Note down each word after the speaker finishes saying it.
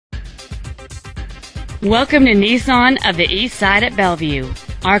Welcome to Nissan of the Eastside at Bellevue.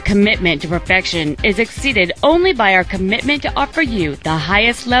 Our commitment to perfection is exceeded only by our commitment to offer you the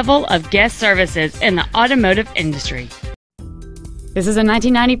highest level of guest services in the automotive industry. This is a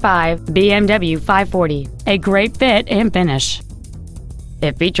 1995 BMW 540, a great fit and finish.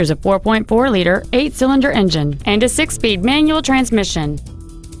 It features a 4.4-liter 8-cylinder engine and a 6-speed manual transmission.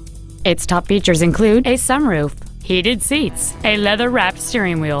 Its top features include a sunroof, heated seats, a leather-wrapped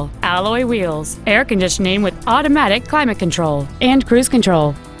steering wheel, alloy wheels, air conditioning with automatic climate control, and cruise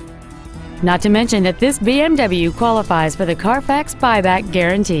control. Not to mention that this BMW qualifies for the Carfax buyback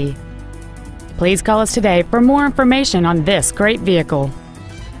guarantee. Please call us today for more information on this great vehicle.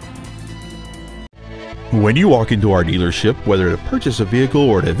 When you walk into our dealership, whether to purchase a vehicle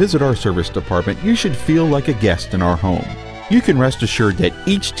or to visit our service department, you should feel like a guest in our home. You can rest assured that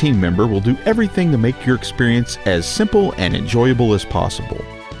each team member will do everything to make your experience as simple and enjoyable as possible.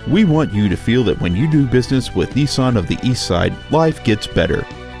 We want you to feel that when you do business with Nissan of the Eastside, life gets better.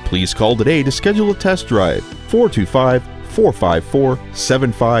 Please call today to schedule a test drive.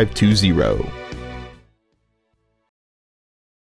 425-454-7520.